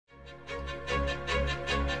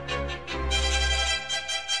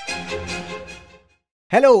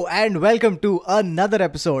Hello and welcome to another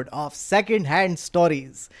episode of Secondhand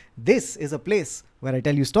Stories. This is a place where I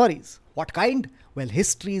tell you stories. What kind? Well,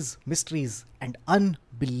 histories, mysteries, and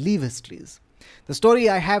unbelievable histories. The story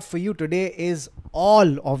I have for you today is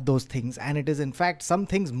all of those things, and it is in fact some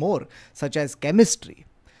things more, such as chemistry.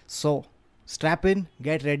 So, strap in,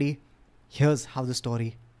 get ready. Here's how the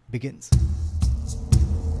story begins.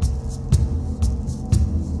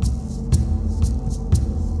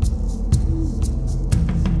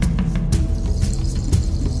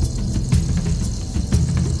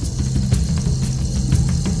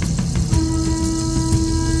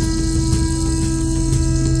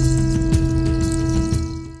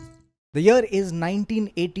 The year is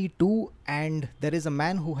 1982, and there is a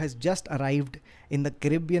man who has just arrived in the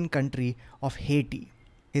Caribbean country of Haiti.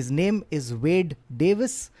 His name is Wade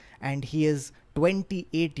Davis, and he is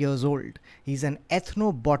 28 years old. He's an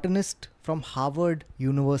ethnobotanist from Harvard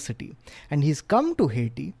University, and he's come to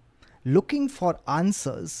Haiti looking for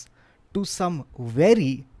answers to some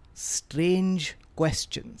very strange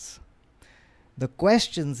questions. The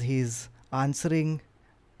questions he's answering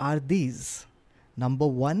are these. Number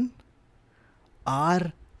one,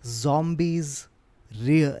 are zombies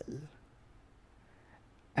real?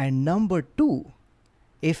 And number two,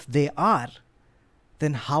 if they are,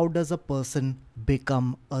 then how does a person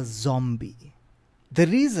become a zombie? The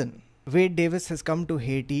reason Wade Davis has come to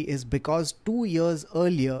Haiti is because 2 years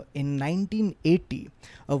earlier, in 1980,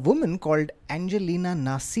 a woman called Angelina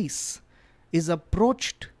Narcisse is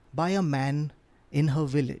approached by a man in her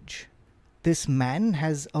village. This man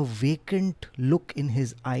has a vacant look in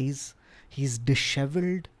his eyes. He's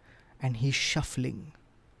disheveled and he's shuffling.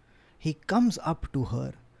 He comes up to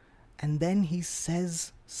her and then he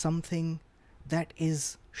says something that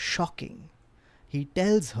is shocking. He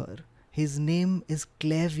tells her his name is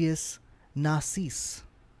Clavius Narcisse.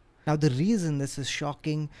 Now, the reason this is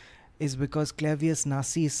shocking is because Clavius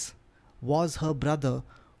Narcisse was her brother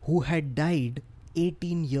who had died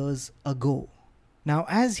 18 years ago. Now,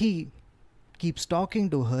 as he keeps talking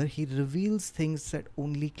to her, he reveals things that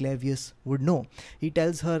only Clavius would know. He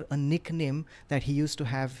tells her a nickname that he used to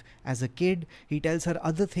have as a kid. He tells her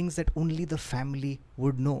other things that only the family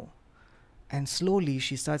would know. And slowly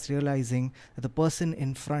she starts realizing that the person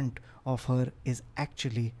in front of her is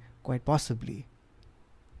actually, quite possibly,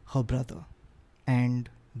 her brother. And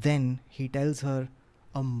then he tells her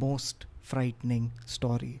a most frightening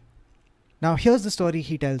story. Now here's the story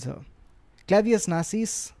he tells her. Clavius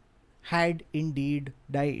Narcisse had indeed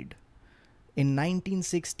died. In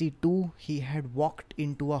 1962, he had walked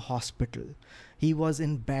into a hospital. He was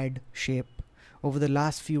in bad shape. Over the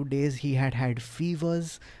last few days, he had had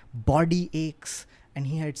fevers, body aches, and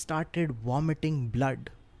he had started vomiting blood.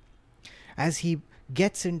 As he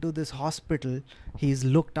gets into this hospital, he is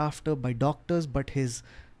looked after by doctors, but his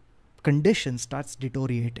condition starts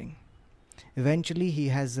deteriorating. Eventually, he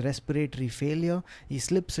has respiratory failure. He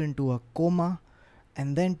slips into a coma.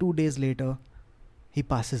 And then 2 days later, he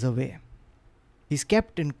passes away. He's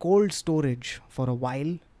kept in cold storage for a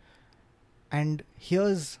while. And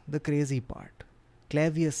here's the crazy part.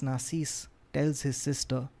 Clavius Narcisse tells his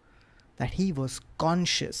sister that he was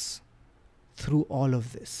conscious through all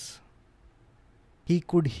of this. He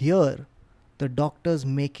could hear the doctors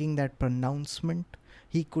making that pronouncement.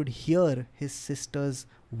 He could hear his sisters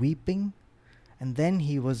weeping. And then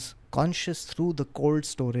he was conscious through the cold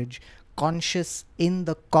storage, conscious in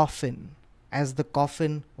the coffin as the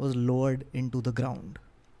coffin was lowered into the ground.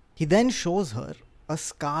 He then shows her a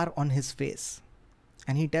scar on his face,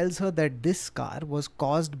 and he tells her that this scar was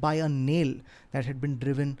caused by a nail that had been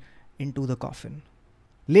driven into the coffin.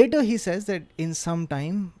 Later he says that in some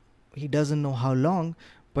time, he doesn't know how long,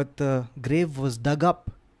 but the grave was dug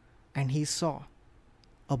up and he saw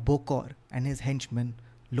a Bokor and his henchmen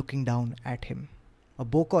looking down at him. A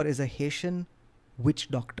Bokor is a Haitian witch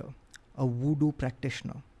doctor, a voodoo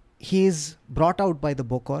practitioner. He is brought out by the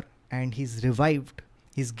Bokor and he's revived.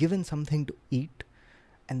 He's given something to eat,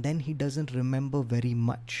 and then he doesn't remember very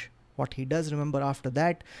much. What he does remember after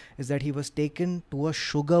that is that he was taken to a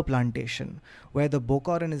sugar plantation where the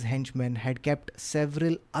Bokor and his henchmen had kept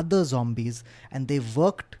several other zombies, and they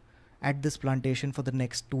worked at this plantation for the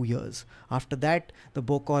next 2 years. After that, the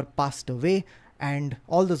Bokor passed away and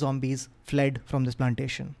all the zombies fled from this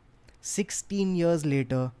plantation. 16 years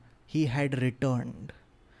later, he had returned.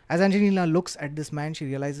 As Angelina looks at this man, she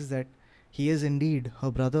realizes that he is indeed her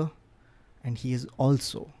brother, and he is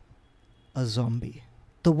also a zombie.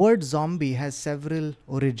 The word zombie has several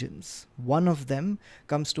origins. One of them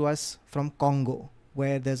comes to us from Congo,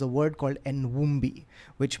 where there's a word called Nwumbi,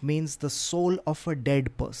 which means the soul of a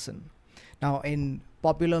dead person. Now, in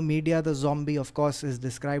popular media, the zombie, of course, is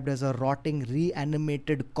described as a rotting,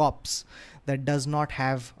 reanimated corpse that does not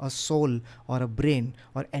have a soul or a brain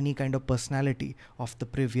or any kind of personality of the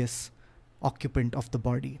previous occupant of the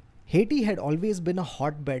body. Haiti had always been a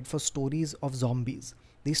hotbed for stories of zombies.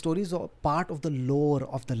 These stories are part of the lore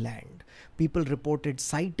of the land. People reported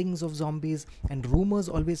sightings of zombies, and rumors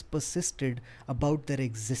always persisted about their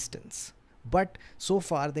existence. But so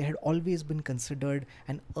far, they had always been considered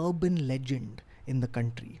an urban legend in the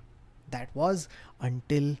country. That was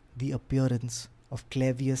until the appearance of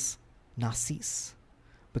Clavius Narcisse.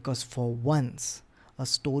 Because for once, a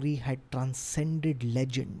story had transcended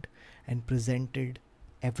legend and presented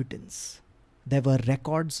evidence. There were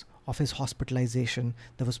records of his hospitalization,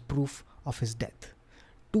 there was proof of his death.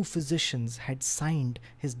 2 physicians had signed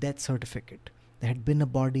his death certificate. There had been a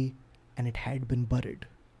body and it had been buried.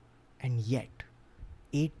 And yet,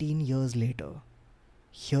 18 years later,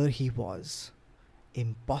 here he was,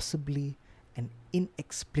 impossibly and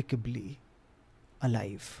inexplicably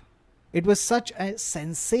alive. It was such a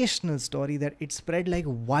sensational story that it spread like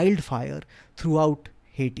wildfire throughout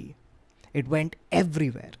Haiti. It went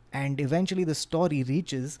everywhere, and eventually the story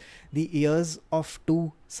reaches the ears of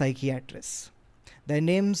 2 psychiatrists. Their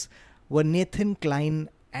names were Nathan Klein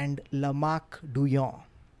and Lamarck Douillon.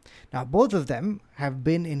 Now, both of them have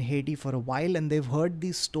been in Haiti for a while, and they've heard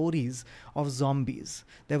these stories of zombies.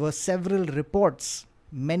 There were several reports,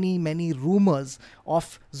 many rumors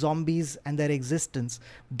of zombies and their existence.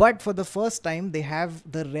 But for the first time, they have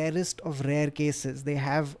the rarest of rare cases. They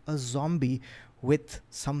have a zombie with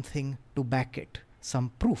something to back it,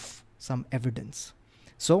 some proof, some evidence.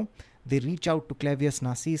 So they reach out to Clavius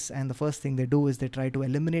Narcisse, and the first thing they do is they try to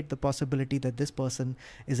eliminate the possibility that this person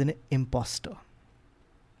is an imposter.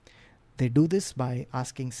 They do this by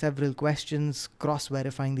asking several questions,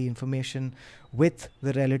 cross-verifying the information with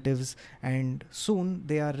the relatives, and soon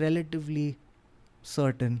they are relatively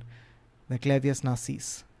certain that Clavius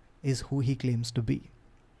Narcisse is who he claims to be.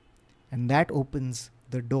 And that opens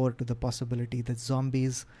the door to the possibility that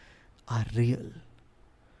zombies are real.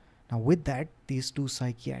 Now, with that, these 2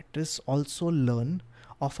 psychiatrists also learn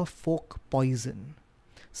of a folk poison,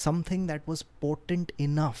 something that was potent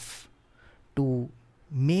enough to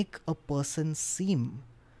make a person seem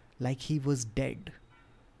like he was dead,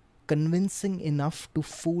 convincing enough to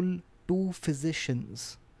fool 2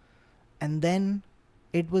 physicians. And then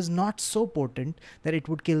it was not so potent that it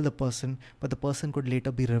would kill the person, but the person could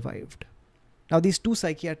later be revived. Now, these 2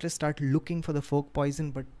 psychiatrists start looking for the folk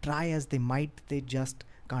poison, but try as they might, they just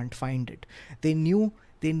can't find it. They knew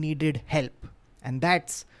they needed help, and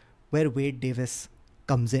that's where Wade Davis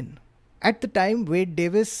comes in. At the time, Wade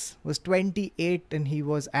Davis was 28 and he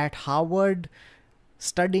was at Harvard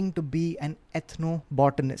studying to be an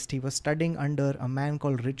ethnobotanist. He was studying under a man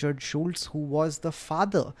called Richard Schultz, who was the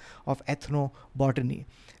father of ethnobotany.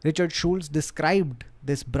 Richard Schultz described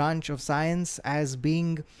this branch of science as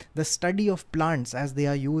being the study of plants as they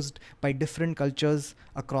are used by different cultures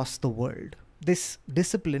across the world. This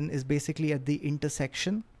discipline is basically at the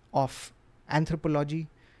intersection of anthropology,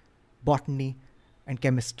 botany, and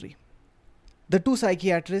chemistry. The 2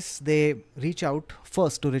 psychiatrists, they reach out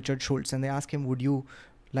first to Richard Schultz and they ask him, would you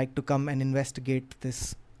like to come and investigate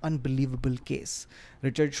this unbelievable case?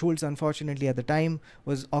 Richard Schultz, unfortunately, at the time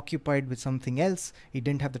was occupied with something else. He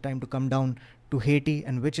didn't have the time to come down to Haiti,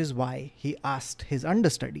 and which is why he asked his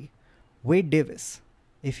understudy, Wade Davis,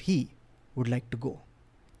 if he would like to go.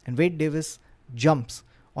 And Wade Davis jumps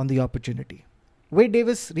on the opportunity. Wade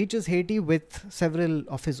Davis reaches Haiti with several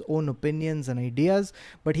of his own opinions and ideas,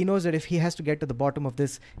 but he knows that if he has to get to the bottom of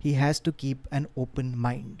this, he has to keep an open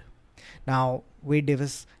mind. Now, Wade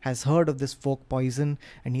Davis has heard of this folk poison,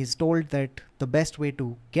 and he's told that the best way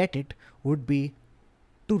to get it would be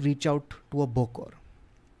to reach out to a bokor.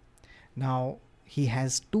 Now, he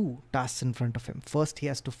has 2 tasks in front of him. First, he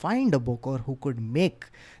has to find a bokor who could make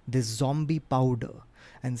this zombie powder.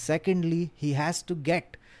 And secondly, he has to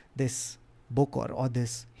get this bokor or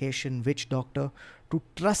this Haitian witch doctor to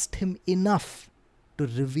trust him enough to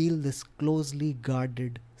reveal this closely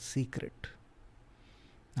guarded secret.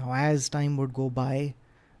 Now, as time would go by,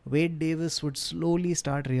 Wade Davis would slowly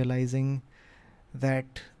start realizing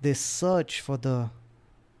that this search for the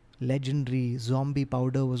legendary zombie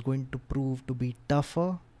powder was going to prove to be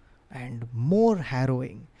tougher and more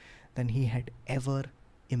harrowing than he had ever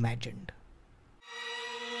imagined.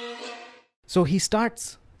 So he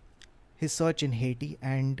starts his search in Haiti,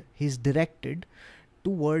 and he's directed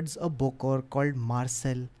towards a bokor called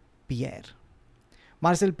Marcel Pierre.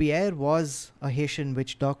 Marcel Pierre was a Haitian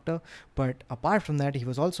witch doctor, but apart from that, he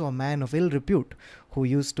was also a man of ill repute who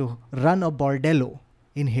used to run a bordello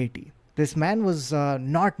in Haiti. This man was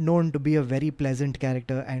not known to be a very pleasant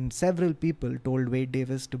character, and several people told Wade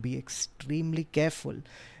Davis to be extremely careful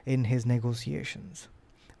in his negotiations.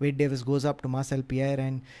 Wade Davis goes up to Marcel Pierre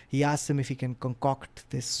and he asks him if he can concoct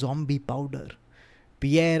this zombie powder.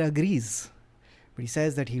 Pierre agrees, but he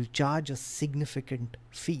says that he'll charge a significant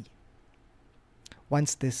fee.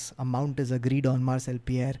 Once this amount is agreed on, Marcel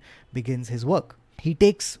Pierre begins his work. He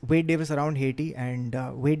takes Wade Davis around Haiti, and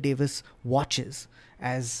Wade Davis watches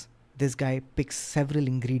as this guy picks several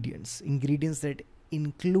ingredients that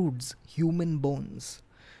includes human bones,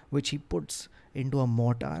 which he puts into a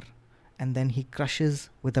mortar and then he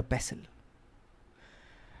crushes with a pestle.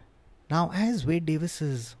 Now, as Wade Davis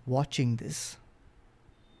is watching this,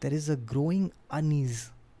 there is a growing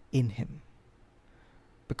unease in him,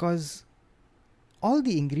 because all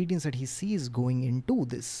the ingredients that he sees going into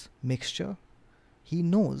this mixture, he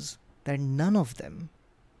knows that none of them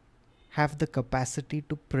have the capacity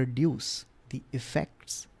to produce the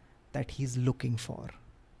effects that he's looking for.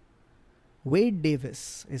 Wade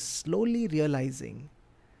Davis is slowly realizing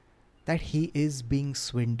that he is being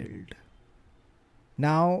swindled.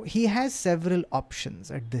 Now, he has several options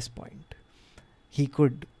at this point. He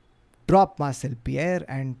could drop Marcel Pierre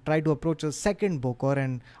and try to approach a second Bokor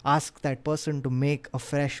and ask that person to make a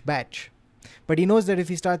fresh batch. But he knows that if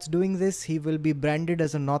he starts doing this, he will be branded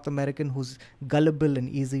as a North American who's gullible and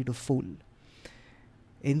easy to fool.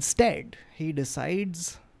 Instead, he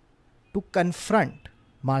decides to confront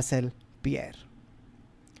Marcel Pierre.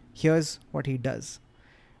 Here's what he does.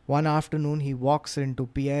 One afternoon, he walks into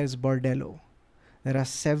Pierre's bordello. There are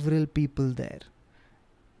several people there.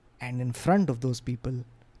 And in front of those people,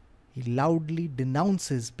 he loudly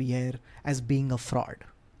denounces Pierre as being a fraud.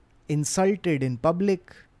 Insulted in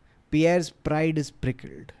public, Pierre's pride is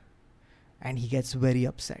prickled and he gets very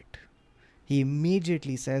upset. He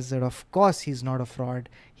immediately says that of course he's not a fraud.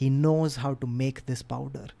 He knows how to make this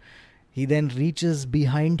powder. He then reaches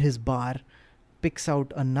behind his bar, picks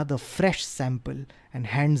out another fresh sample and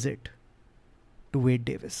hands it to Wade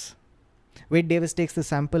Davis. Wade Davis takes the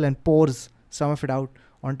sample and pours some of it out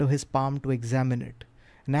onto his palm to examine it.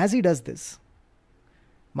 And as he does this,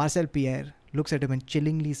 Marcel Pierre looks at him and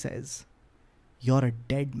chillingly says, "You're a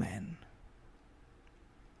dead man."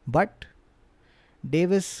 But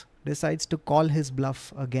Davis decides to call his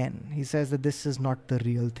bluff again. He says that this is not the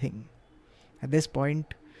real thing. At this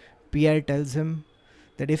point, Pierre tells him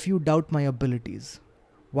that if you doubt my abilities,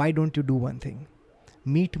 why don't you do one thing?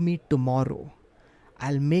 Meet me tomorrow.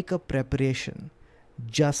 I'll make a preparation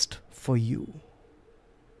just for you.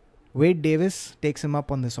 Wade Davis takes him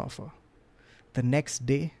up on this offer. The next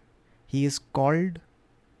day, he is called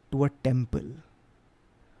to a temple.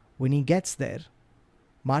 When he gets there,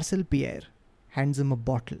 Marcel Pierre hands him a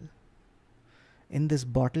bottle. In this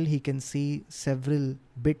bottle, he can see several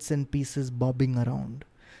bits and pieces bobbing around.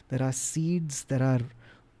 There are seeds, there are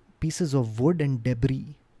pieces of wood and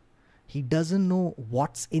debris. He doesn't know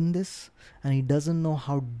what's in this, and he doesn't know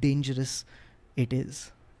how dangerous it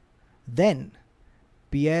is. Then,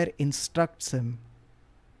 Pierre instructs him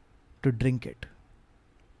to drink it.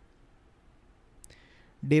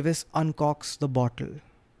 Davis uncorks the bottle.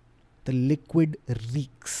 The liquid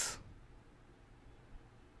reeks.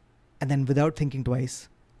 And then, without thinking twice,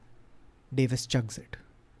 Davis chugs it.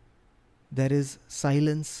 There is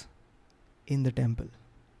silence in the temple.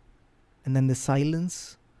 And then the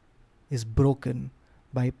silence is broken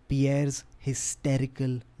by Pierre's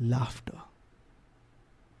hysterical laughter.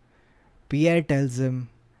 Pierre tells him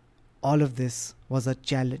all of this was a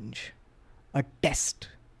challenge, a test,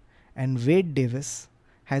 and Wade Davis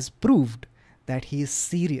has proved that he is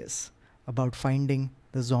serious about finding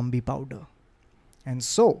the zombie powder. And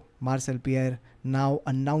so Marcel Pierre now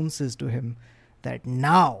announces to him that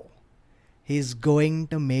now he's going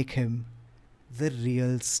to make him the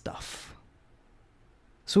real stuff.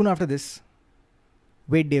 Soon after this,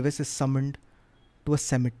 Wade Davis is summoned to a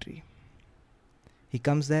cemetery. He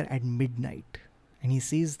comes there at midnight and he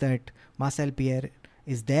sees that Marcel Pierre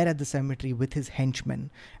is there at the cemetery with his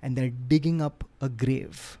henchmen and they're digging up a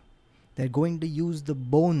grave. They're going to use the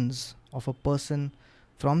bones of a person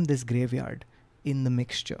from this graveyard in the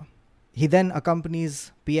mixture. He then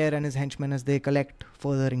accompanies Pierre and his henchmen as they collect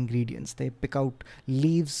further ingredients. They pick out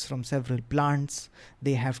leaves from several plants.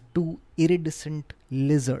 They have 2 iridescent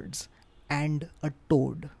lizards and a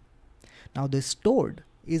toad. Now this toad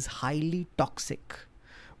is highly toxic,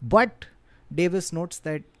 but Davis notes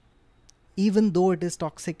that even though it is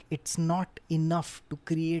toxic, it's not enough to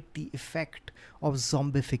create the effect of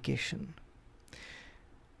zombification.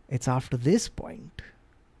 It's after this point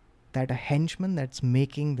that a henchman that's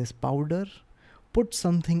making this powder puts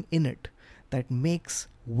something in it that makes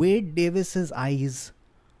Wade Davis's eyes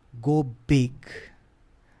go big,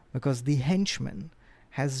 because the henchman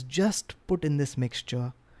has just put in this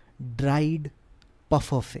mixture dried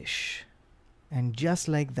pufferfish. And just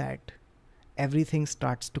like that, everything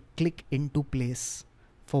starts to click into place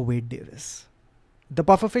for Wade Davis. The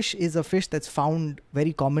pufferfish is a fish that's found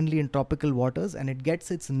very commonly in tropical waters, and it gets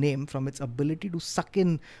its name from its ability to suck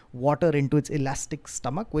in water into its elastic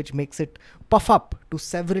stomach, which makes it puff up to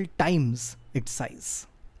several times its size.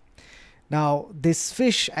 Now, this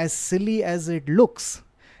fish, as silly as it looks,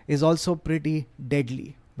 is also pretty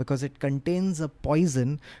deadly because it contains a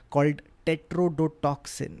poison called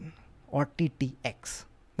tetrodotoxin, or TTX.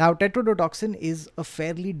 Now, tetrodotoxin is a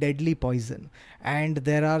fairly deadly poison, and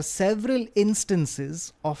there are several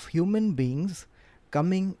instances of human beings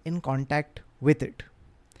coming in contact with it,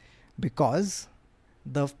 because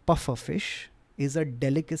the pufferfish is a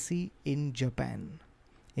delicacy in Japan.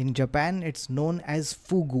 In Japan, it's known as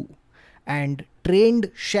fugu, and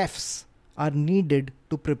trained chefs are needed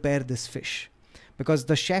to prepare this fish, because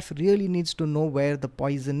the chef really needs to know where the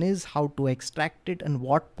poison is, how to extract it, and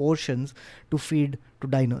what portions to feed to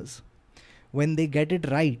diners. When they get it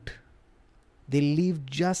right, they leave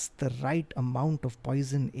just the right amount of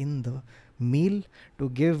poison in the meal to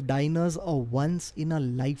give diners a once in a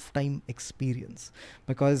lifetime experience.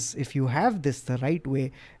 Because if you have this the right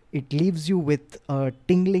way, it leaves you with a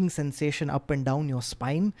tingling sensation up and down your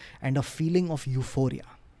spine and a feeling of euphoria.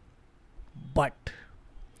 But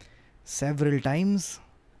several times,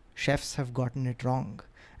 chefs have gotten it wrong,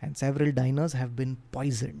 and several diners have been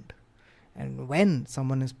poisoned. And when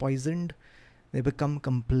someone is poisoned, they become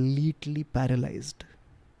completely paralyzed.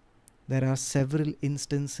 There are several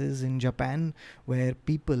instances in Japan where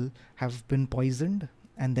people have been poisoned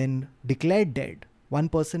and then declared dead. One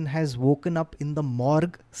person has woken up in the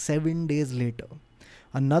morgue 7 days later.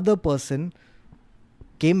 Another person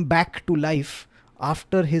came back to life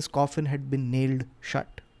after his coffin had been nailed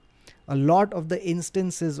shut. A lot of the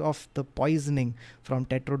instances of the poisoning from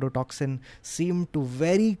tetrodotoxin seem to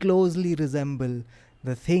very closely resemble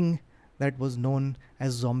the thing that was known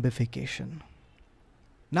as zombification.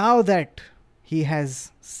 Now that he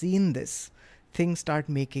has seen this, things start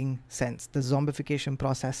making sense. The zombification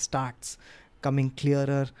process starts coming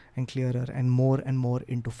clearer and clearer and more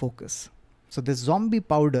into focus. So this zombie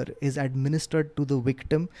powder is administered to the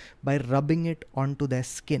victim by rubbing it onto their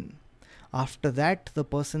skin. After that, the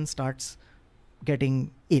person starts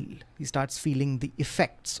getting ill. He starts feeling the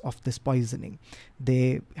effects of this poisoning.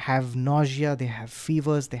 They have nausea, they have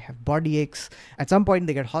fevers, they have body aches. At some point,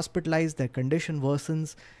 they get hospitalized, their condition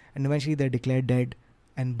worsens, and eventually they're declared dead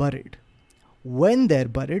and buried. When they're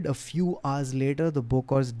buried, a few hours later, the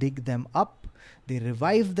Bokors dig them up, they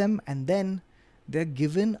revive them, and then they're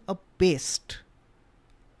given a paste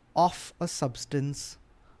of a substance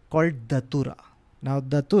called datura. Now,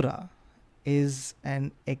 datura is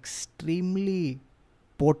an extremely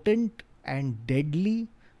potent and deadly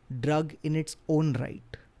drug in its own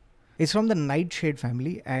right. It's from the nightshade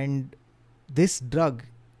family, and this drug,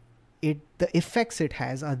 the effects it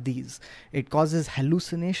has are these. It causes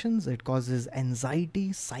hallucinations, it causes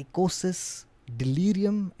anxiety, psychosis,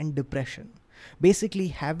 delirium, and depression. Basically,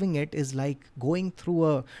 having it is like going through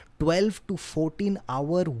a 12 to 14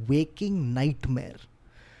 hour waking nightmare.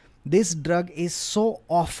 This drug is so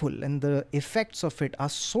awful and the effects of it are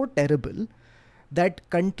so terrible that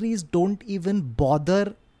countries don't even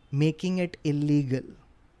bother making it illegal,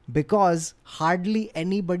 because hardly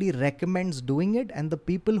anybody recommends doing it, and the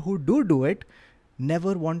people who do it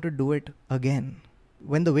never want to do it again.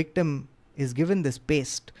 When the victim is given this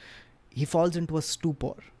paste, he falls into a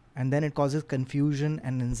stupor, and then it causes confusion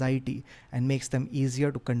and anxiety and makes them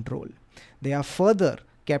easier to control. They are further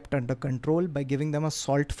kept under control by giving them a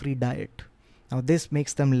salt-free diet. Now, this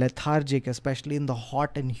makes them lethargic, especially in the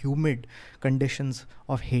hot and humid conditions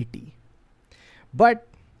of Haiti. But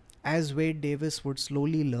as Wade Davis would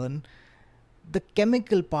slowly learn, the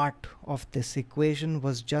chemical part of this equation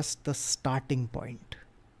was just the starting point.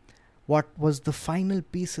 What was the final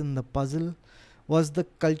piece in the puzzle was the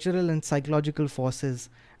cultural and psychological forces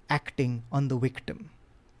acting on the victim.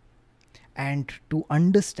 And to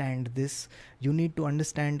understand this, you need to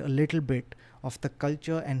understand a little bit of the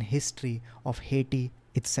culture and history of Haiti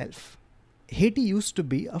itself. Haiti used to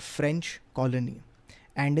be a French colony,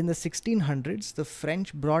 and in the 1600s, the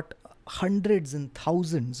French brought hundreds and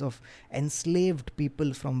thousands of enslaved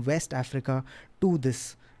people from West Africa to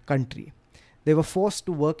this country. They were forced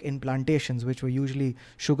to work in plantations, which were usually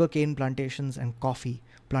sugarcane plantations and coffee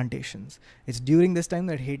plantations. It's during this time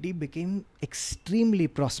that Haiti became extremely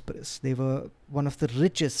prosperous. They were one of the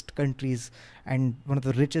richest countries and one of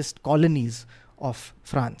the richest colonies of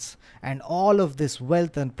France. And all of this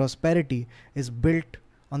wealth and prosperity is built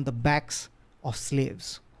on the backs of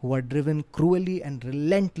slaves who are driven cruelly and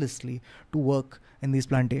relentlessly to work in these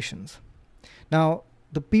plantations. Now,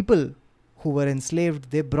 the people who were enslaved,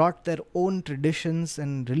 they brought their own traditions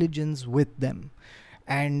and religions with them.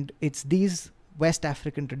 And it's these West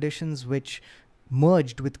African traditions which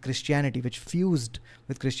merged with Christianity, which fused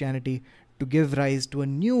with Christianity to give rise to a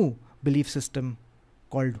new belief system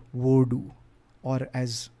called Vodou, or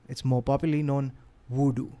as it's more popularly known,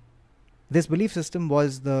 Voodoo. This belief system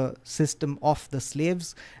was the system of the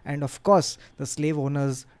slaves, and of course, the slave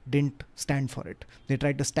owners didn't stand for it. They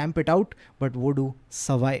tried to stamp it out, but Vodou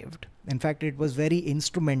survived. In fact, it was very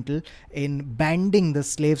instrumental in banding the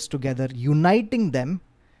slaves together, uniting them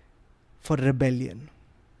for rebellion.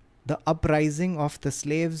 The uprising of the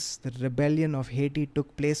slaves, the rebellion of Haiti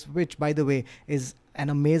took place, which, by the way, is an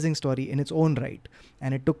amazing story in its own right.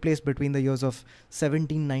 And it took place between the years of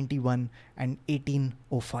 1791 and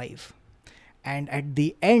 1805. And at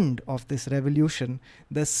the end of this revolution,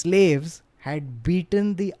 the slaves had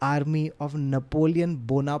beaten the army of Napoleon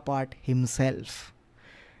Bonaparte himself.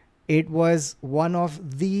 It was one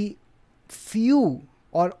of the few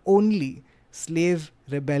or only slave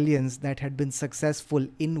rebellions that had been successful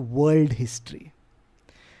in world history,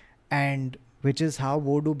 and which is how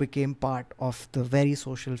Vodou became part of the very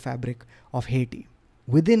social fabric of Haiti.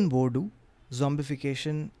 Within Vodou,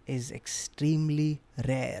 zombification is extremely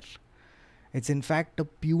rare. It's in fact a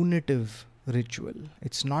punitive ritual.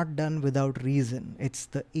 It's not done without reason. It's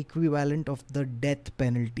the equivalent of the death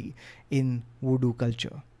penalty in voodoo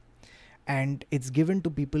culture. And it's given to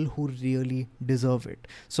people who really deserve it.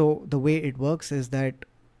 So the way it works is that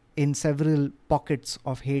in several pockets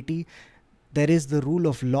of Haiti, there is the rule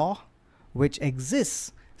of law which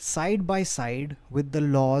exists side by side with the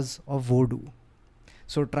laws of voodoo.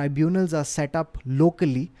 So tribunals are set up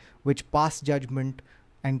locally which pass judgment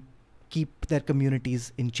and keep their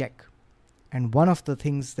communities in check. And one of the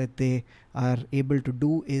things that they are able to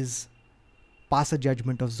do is pass a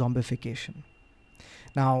judgment of zombification.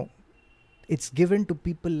 Now, it's given to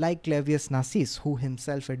people like Clavius Narcisse, who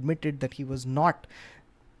himself admitted that he was not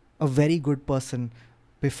a very good person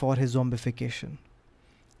before his zombification.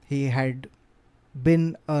 He had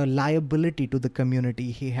been a liability to the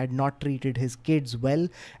community. He had not treated his kids well,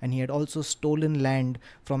 and he had also stolen land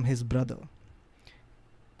from his brother.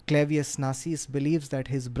 Clavius Narcisse believes that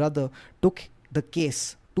his brother took the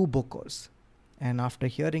case to Bocuse, and after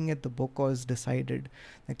hearing it, the Bocuse decided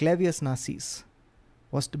that Clavius Narcisse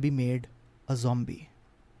was to be made a zombie.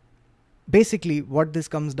 Basically, what this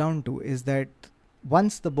comes down to is that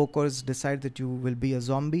once the Bocuse decide that you will be a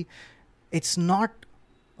zombie, it's not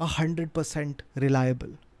 100% reliable.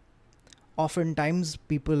 Oftentimes,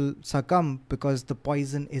 people succumb because the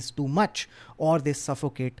poison is too much, or they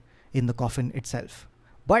suffocate in the coffin itself.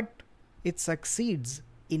 But it succeeds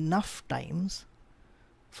enough times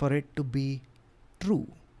for it to be true,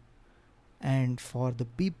 and for the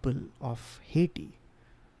people of Haiti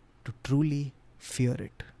to truly fear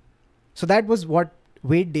it. So that was what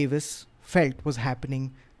Wade Davis felt was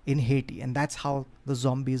happening in Haiti, and that's how the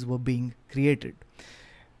zombies were being created.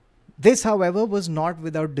 This, however, was not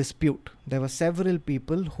without dispute. There were several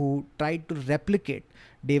people who tried to replicate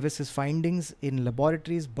Davis's findings in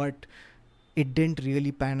laboratories, but it didn't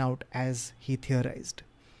really pan out as he theorized.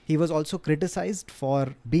 He was also criticized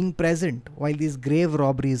for being present while these grave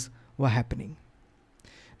robberies were happening.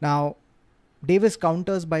 Now, Davis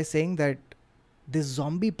counters by saying that this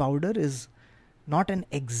zombie powder is not an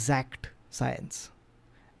exact science,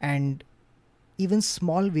 and even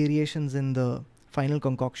small variations in the final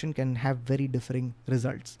concoction can have very differing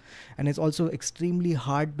results. And it's also extremely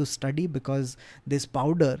hard to study because this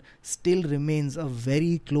powder still remains a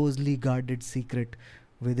very closely guarded secret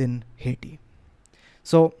within Haiti.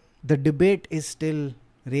 So the debate is still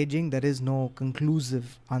raging. There is no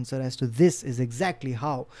conclusive answer as to this is exactly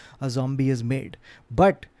how a zombie is made.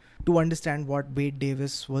 But to understand what Wade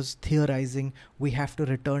Davis was theorizing, we have to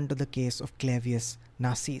return to the case of Clavius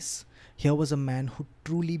Narcisse. Here was a man who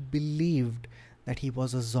truly believed that he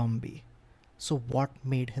was a zombie. So what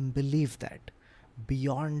made him believe that?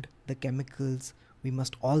 Beyond the chemicals, we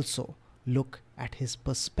must also look at his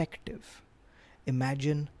perspective.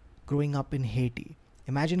 Imagine growing up in Haiti.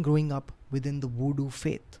 Imagine growing up within the voodoo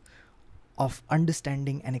faith, of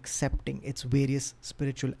understanding and accepting its various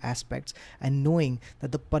spiritual aspects, and knowing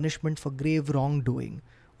that the punishment for grave wrongdoing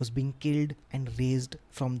was being killed and raised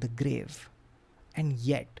from the grave, and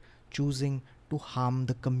yet choosing to harm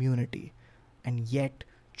the community, and yet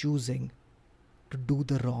choosing to do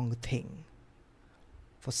the wrong thing.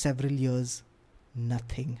 For several years,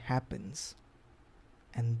 nothing happens.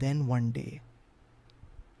 And then one day,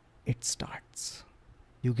 it starts.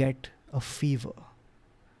 You get a fever.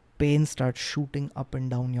 Pain starts shooting up and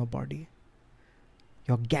down your body.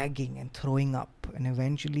 You're gagging and throwing up, and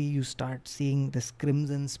eventually you start seeing this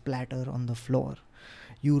crimson splatter on the floor.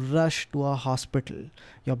 You rush to a hospital.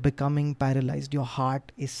 You're becoming paralyzed. Your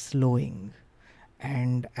heart is slowing.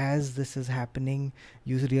 And as this is happening,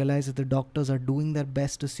 you realize that the doctors are doing their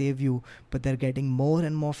best to save you, but they're getting more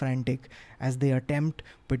and more frantic as they attempt,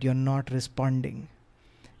 but you're not responding.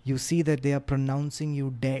 You see that they are pronouncing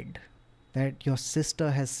you dead, that your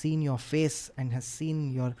sister has seen your face and has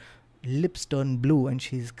seen your lips turn blue and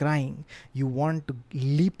she's crying. You want to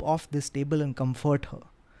leap off this table and comfort her,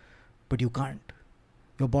 but you can't.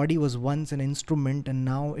 Your body was once an instrument and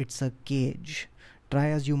now it's a cage. Try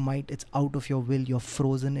as you might, it's out of your will, you're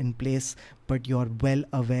frozen in place, but you're well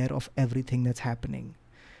aware of everything that's happening.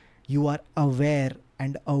 You are aware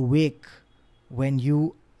and awake when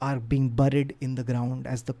you are being buried in the ground,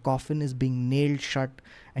 as the coffin is being nailed shut,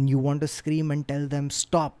 and you want to scream and tell them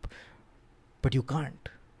stop, but you can't.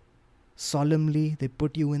 Solemnly, they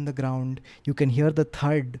put you in the ground. You can hear the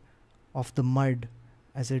thud of the mud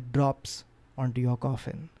as it drops onto your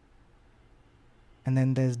coffin. And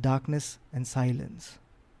then there's darkness and silence.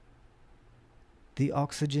 The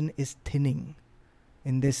oxygen is thinning.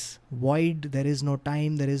 In this void, there is no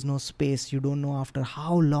time, there is no space. You don't know after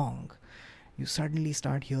how long. You suddenly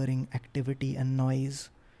start hearing activity and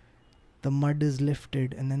noise. The mud is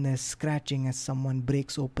lifted, and then there's scratching as someone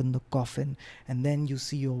breaks open the coffin. And then you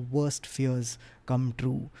see your worst fears come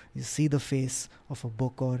true. You see the face of a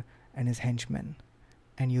Bokor and his henchmen.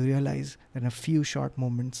 And you realize that in a few short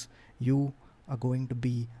moments, you are going to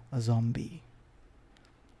be a zombie.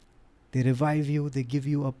 They revive you, they give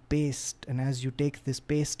you a paste, and as you take this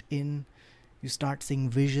paste in, you start seeing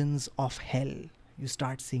visions of hell. You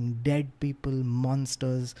start seeing dead people,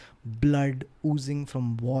 monsters, blood oozing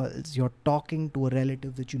from walls. You're talking to a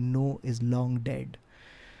relative that you know is long dead.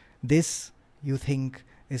 This, you think,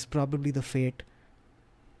 is probably the fate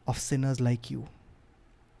of sinners like you.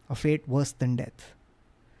 A fate worse than death.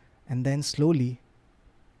 And then slowly,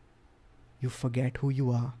 you forget who you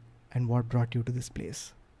are and what brought you to this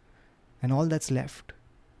place. And all that's left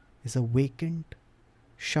is a vacant,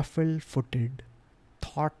 shuffle-footed,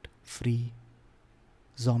 thought-free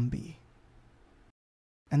zombie.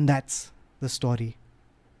 And that's the story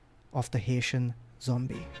of the Haitian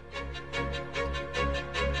zombie.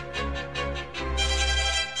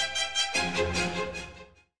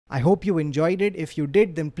 I hope you enjoyed it. If you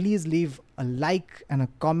did, then please leave a like and a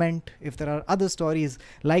comment. If there are other stories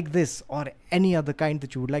like this or any other kind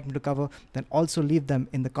that you would like me to cover, then also leave them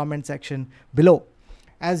in the comment section below.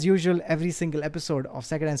 As usual, every single episode of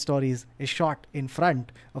Secondhand Stories is shot in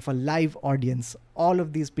front of a live audience. All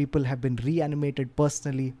of these people have been reanimated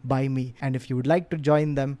personally by me. And if you would like to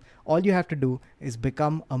join them, all you have to do is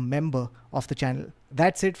become a member of the channel.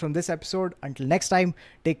 That's it from this episode. Until next time,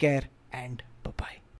 take care and bye-bye.